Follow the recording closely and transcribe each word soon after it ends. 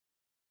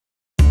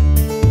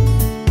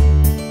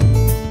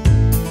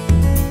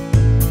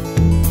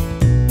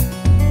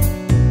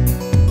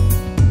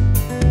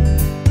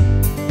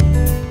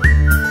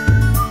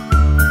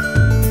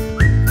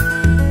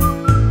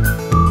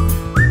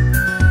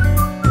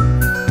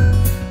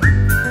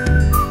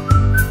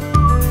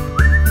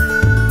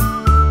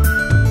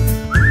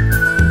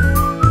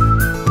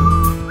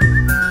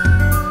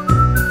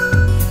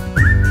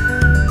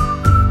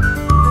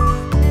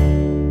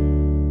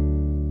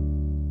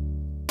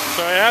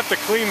have to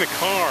clean the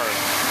car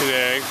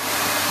today,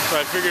 so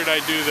I figured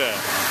I'd do that.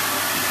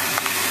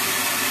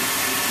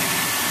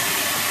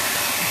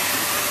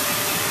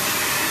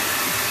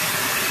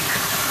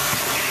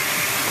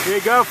 Here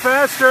you go,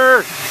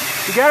 faster!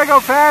 You gotta go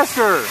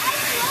faster!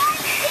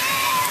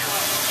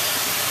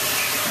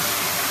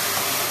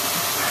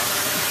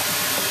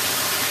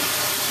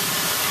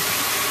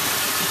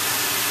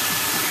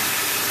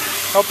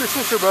 Help your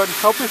sister, bud.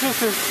 Help your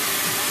sister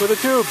with a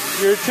tube.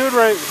 You're tuned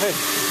right. Hey,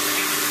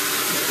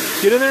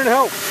 get in there and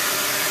help.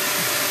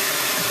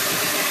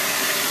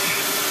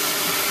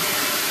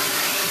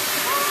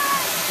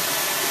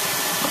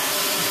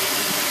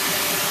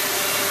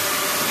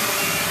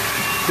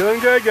 Doing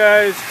good,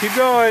 guys. Keep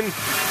going. You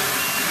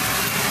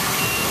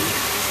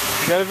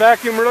gotta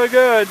vacuum really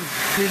good.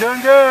 You're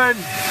doing good.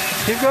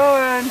 Keep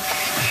going.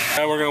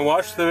 We're gonna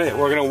wash the van.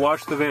 We're gonna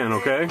wash the van,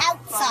 okay?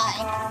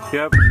 Outside.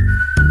 Yep.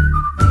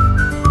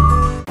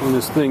 And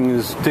this thing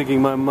is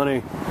taking my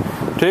money.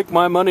 Take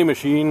my money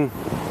machine.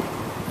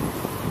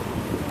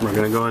 We're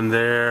gonna go in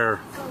there.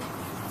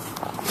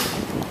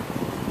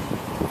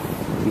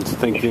 It's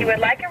thinking. If you would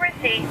like a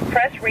receipt,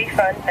 press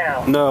refund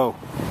now. No.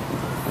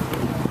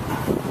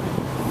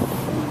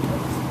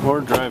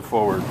 Or drive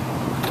forward.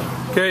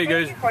 Okay,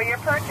 guys. Thank you for your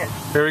purchase.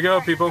 Here we go,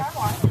 people.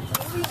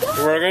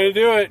 We're gonna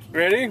do it.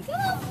 Ready?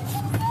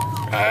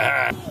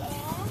 Ah.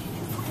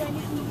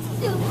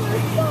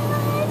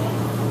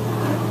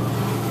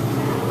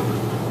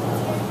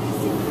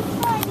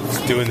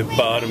 It's doing the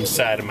bottom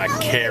side of my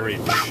carriage.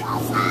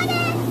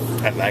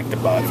 I like the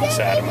bottom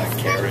side of my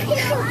carriage.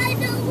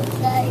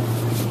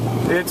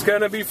 It's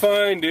gonna be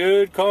fine,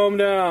 dude. Calm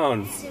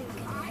down.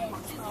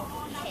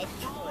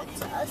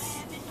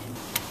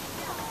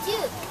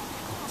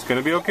 It's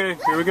gonna be okay.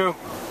 Here we go.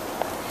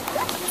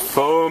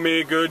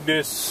 Foamy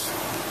goodness.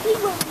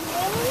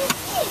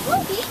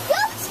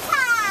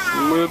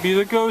 We'll be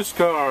the ghost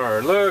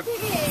car. Look,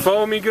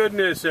 foamy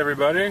goodness,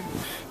 everybody.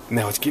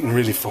 Now it's getting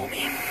really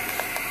foamy.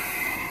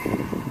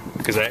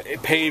 Because I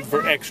paid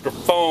for extra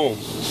foam.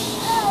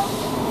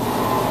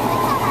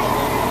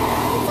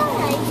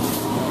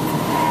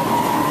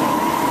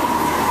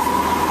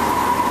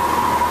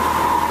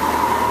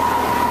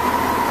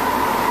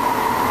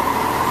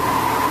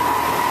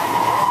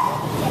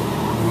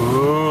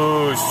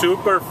 Ooh,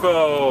 super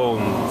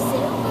foam.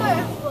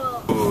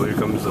 Oh, here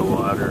comes the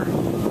water.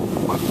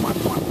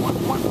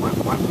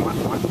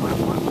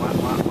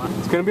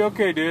 It's gonna be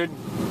okay, dude.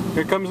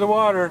 Here comes the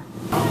water.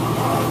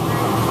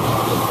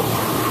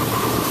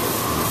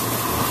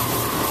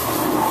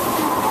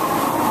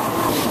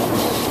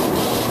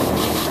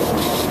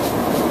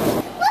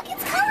 Look,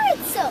 it's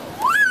colored soap.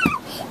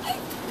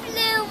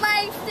 Blue,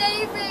 my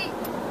favorite.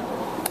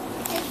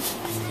 It's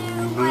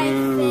blue, my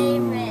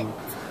favorite.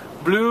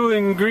 Blue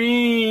and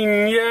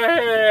green,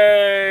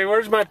 yay!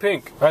 Where's my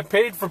pink? I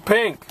paid for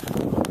pink.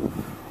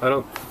 I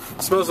don't.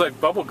 It smells like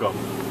bubble gum.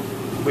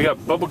 We got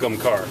bubblegum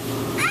car.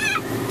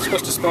 It's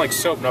supposed to smell like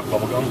soap, not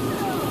bubblegum.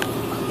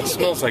 It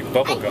smells like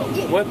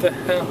bubblegum. What the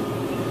hell?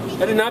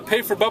 I did not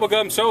pay for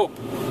bubblegum soap.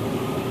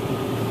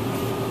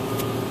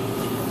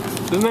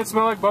 Doesn't that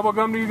smell like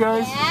bubblegum to you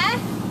guys?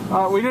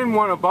 Yeah. We didn't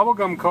want a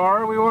bubblegum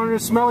car. We wanted a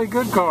smelly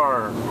good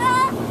car.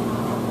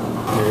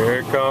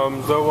 Here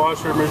comes the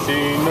washer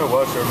machine. The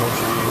washer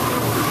machine.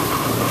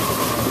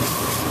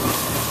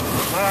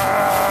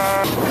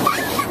 Ah!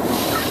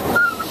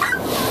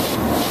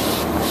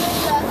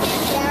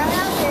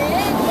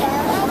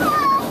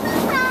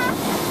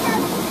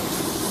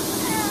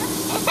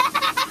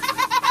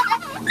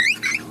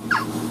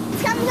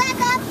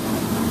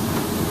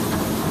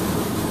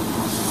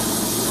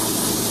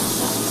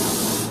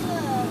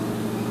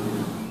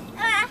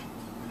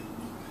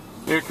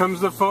 Here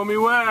comes the foamy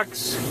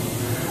wax.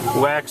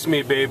 Wax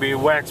me, baby.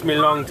 Wax me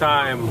long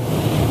time.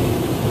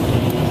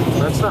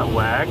 That's not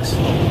wax.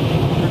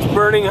 It's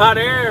burning hot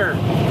air.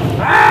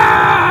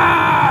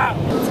 Ah!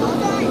 It's all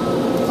done.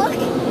 Look.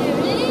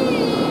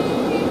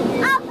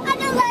 Oh, I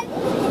don't like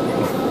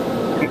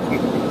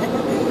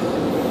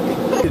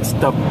it. It's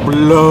the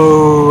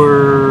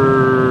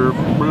blower.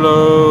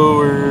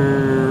 Blower.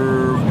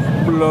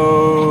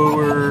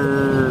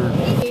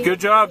 Good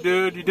job,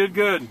 dude. You did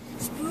good.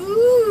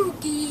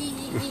 Spooky.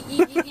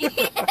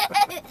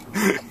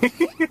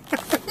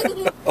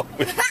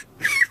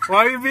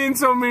 Why are you being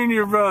so mean to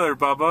your brother,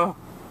 Papa?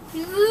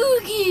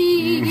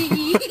 Spooky.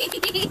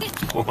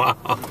 Wow,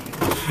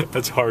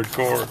 that's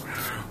hardcore.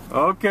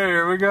 Okay,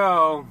 here we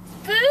go.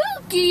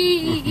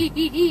 Spooky.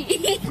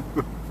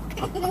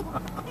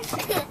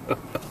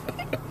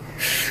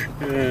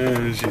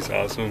 She's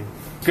awesome.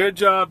 Good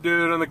job,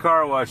 dude, on the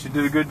car wash. You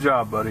did a good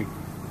job, buddy.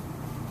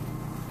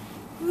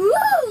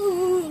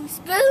 Ooh,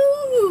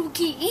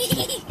 spooky.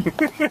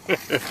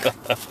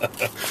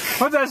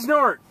 What's that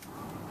snort?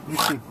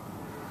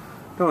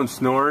 Don't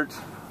snort.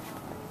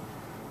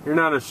 You're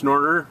not a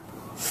snorter.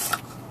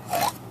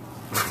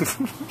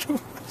 You're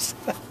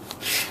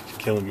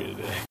killing me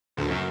today.